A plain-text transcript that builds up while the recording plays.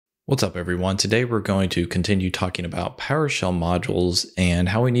What's up, everyone? Today we're going to continue talking about PowerShell modules and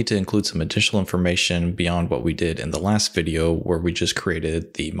how we need to include some additional information beyond what we did in the last video where we just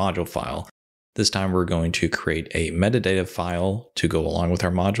created the module file. This time we're going to create a metadata file to go along with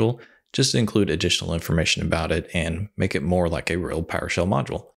our module, just to include additional information about it and make it more like a real PowerShell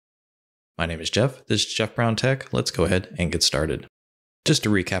module. My name is Jeff. This is Jeff Brown Tech. Let's go ahead and get started. Just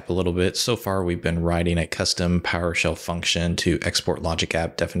to recap a little bit, so far we've been writing a custom PowerShell function to export logic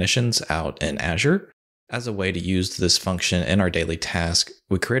app definitions out in Azure. As a way to use this function in our daily task,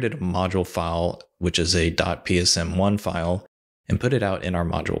 we created a module file, which is a .psm1 file, and put it out in our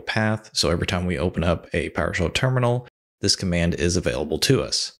module path. So every time we open up a PowerShell terminal, this command is available to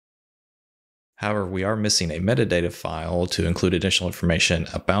us. However, we are missing a metadata file to include additional information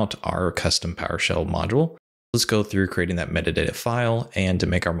about our custom PowerShell module. Let's go through creating that metadata file and to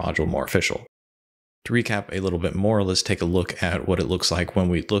make our module more official. To recap a little bit more, let's take a look at what it looks like when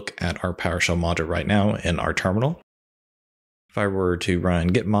we look at our PowerShell module right now in our terminal. If I were to run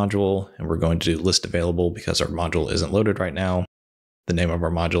git module, and we're going to do list available because our module isn't loaded right now, the name of our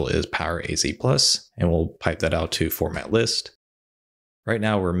module is PowerAzPlus, and we'll pipe that out to format list. Right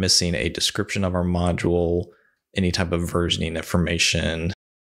now, we're missing a description of our module, any type of versioning information.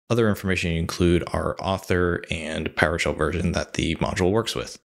 Other information include our author and PowerShell version that the module works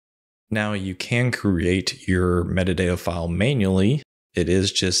with. Now you can create your metadata file manually. It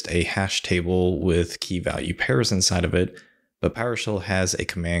is just a hash table with key value pairs inside of it, but PowerShell has a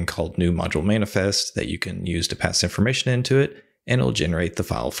command called new module manifest that you can use to pass information into it, and it'll generate the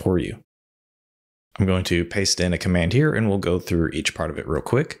file for you. I'm going to paste in a command here and we'll go through each part of it real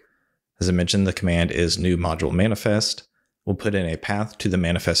quick. As I mentioned, the command is new module manifest. We'll put in a path to the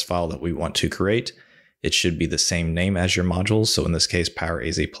manifest file that we want to create. It should be the same name as your modules. So in this case,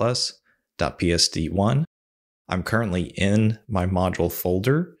 PowerAzPlus.psd1. I'm currently in my module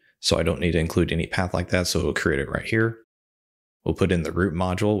folder, so I don't need to include any path like that. So we'll create it right here. We'll put in the root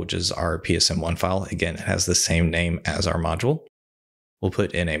module, which is our PSM1 file. Again, it has the same name as our module. We'll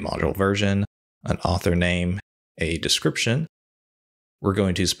put in a module version, an author name, a description. We're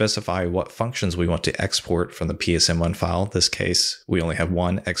going to specify what functions we want to export from the PSM1 file. In this case, we only have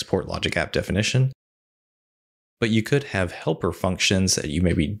one export logic app definition. But you could have helper functions that you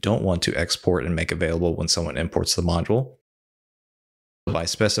maybe don't want to export and make available when someone imports the module. By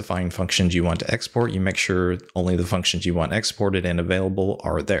specifying functions you want to export, you make sure only the functions you want exported and available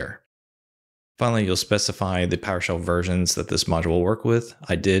are there. Finally, you'll specify the PowerShell versions that this module will work with.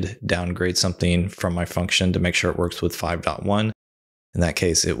 I did downgrade something from my function to make sure it works with 5.1. In that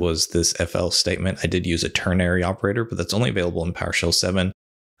case, it was this FL statement. I did use a ternary operator, but that's only available in PowerShell 7.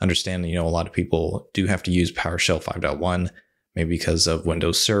 Understand, a lot of people do have to use PowerShell 5.1, maybe because of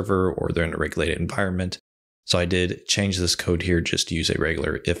Windows Server or they're in a regulated environment. So I did change this code here just to use a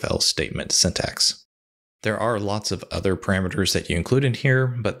regular FL statement syntax. There are lots of other parameters that you include in here,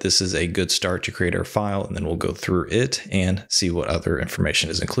 but this is a good start to create our file, and then we'll go through it and see what other information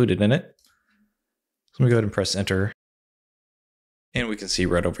is included in it. So let me go ahead and press enter. And we can see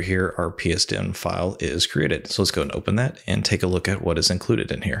right over here, our PSDN file is created. So let's go and open that and take a look at what is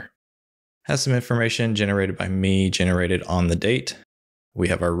included in here. It has some information generated by me, generated on the date. We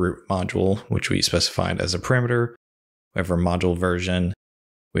have our root module, which we specified as a parameter. We have our module version.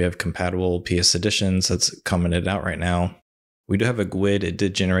 We have compatible PS editions that's commented out right now. We do have a GUID. It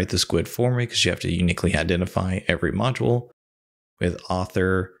did generate this GUID for me because you have to uniquely identify every module. With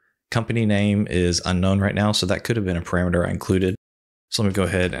author, company name is unknown right now, so that could have been a parameter I included. So let me go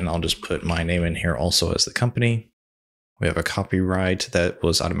ahead and I'll just put my name in here also as the company. We have a copyright that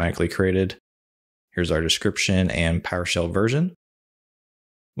was automatically created. Here's our description and PowerShell version.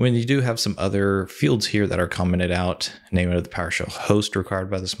 When you do have some other fields here that are commented out, name of the PowerShell host required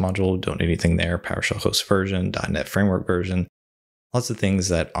by this module, don't need anything there, PowerShell host version, .NET framework version, lots of things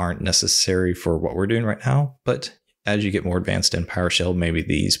that aren't necessary for what we're doing right now. But as you get more advanced in PowerShell, maybe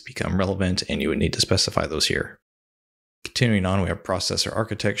these become relevant and you would need to specify those here. Continuing on, we have processor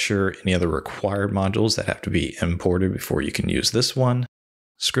architecture, any other required modules that have to be imported before you can use this one,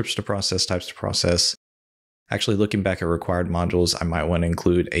 scripts to process, types to process. Actually, looking back at required modules, I might want to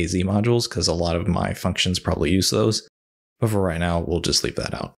include AZ modules because a lot of my functions probably use those. But for right now, we'll just leave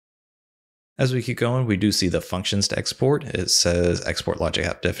that out. As we keep going, we do see the functions to export. It says export logic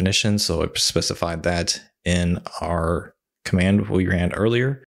app definition, so I specified that in our command we ran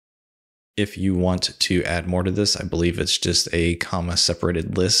earlier. If you want to add more to this, I believe it's just a comma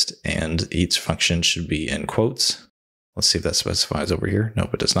separated list and each function should be in quotes. Let's see if that specifies over here.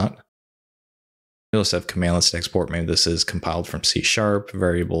 Nope, it does not. We also have command list export. Maybe this is compiled from C#,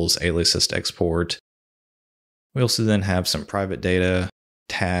 variables, aliases to export. We also then have some private data,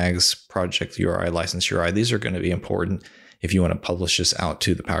 tags, project URI, license URI. These are going to be important if you want to publish this out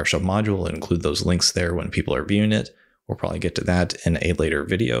to the PowerShell module and include those links there when people are viewing it. We'll probably get to that in a later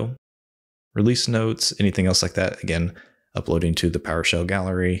video. Release notes, anything else like that. Again, uploading to the PowerShell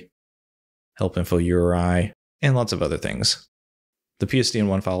gallery, help info URI, and lots of other things. The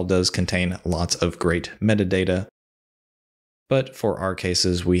PSD1 file does contain lots of great metadata, but for our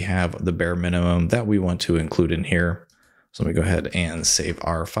cases, we have the bare minimum that we want to include in here. So let me go ahead and save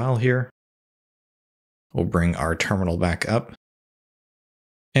our file here. We'll bring our terminal back up.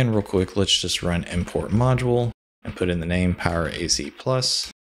 And real quick, let's just run import module and put in the name PowerAzPlus.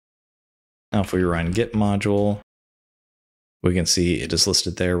 Now if we run git module, we can see it is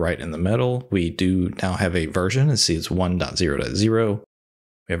listed there right in the middle. We do now have a version and see it's 1.0.0.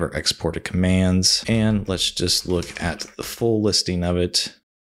 We have our exported commands, and let's just look at the full listing of it.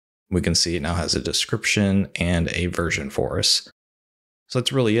 We can see it now has a description and a version for us. So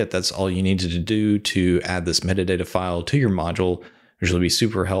that's really it. That's all you needed to do to add this metadata file to your module, which will be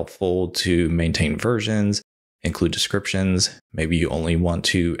super helpful to maintain versions, include descriptions. Maybe you only want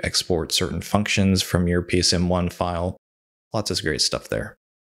to export certain functions from your PSM1 file. Lots of great stuff there.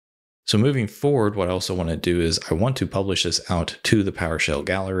 So moving forward, what I also want to do is I want to publish this out to the PowerShell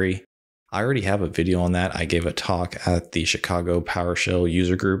gallery. I already have a video on that. I gave a talk at the Chicago PowerShell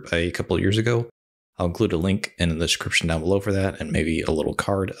user group a couple of years ago. I'll include a link in the description down below for that and maybe a little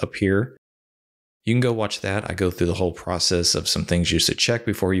card up here. You can go watch that. I go through the whole process of some things you should check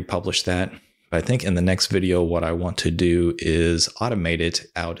before you publish that. But I think in the next video, what I want to do is automate it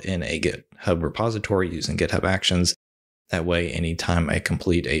out in a GitHub repository using GitHub Actions. That way, anytime I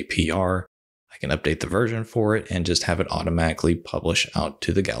complete a PR, I can update the version for it and just have it automatically publish out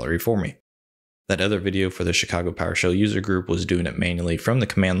to the gallery for me. That other video for the Chicago PowerShell user group was doing it manually from the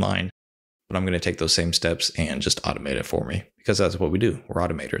command line, but I'm going to take those same steps and just automate it for me because that's what we do. We're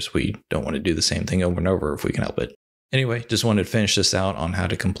automators. We don't want to do the same thing over and over if we can help it. Anyway, just wanted to finish this out on how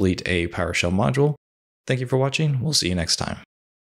to complete a PowerShell module. Thank you for watching. We'll see you next time.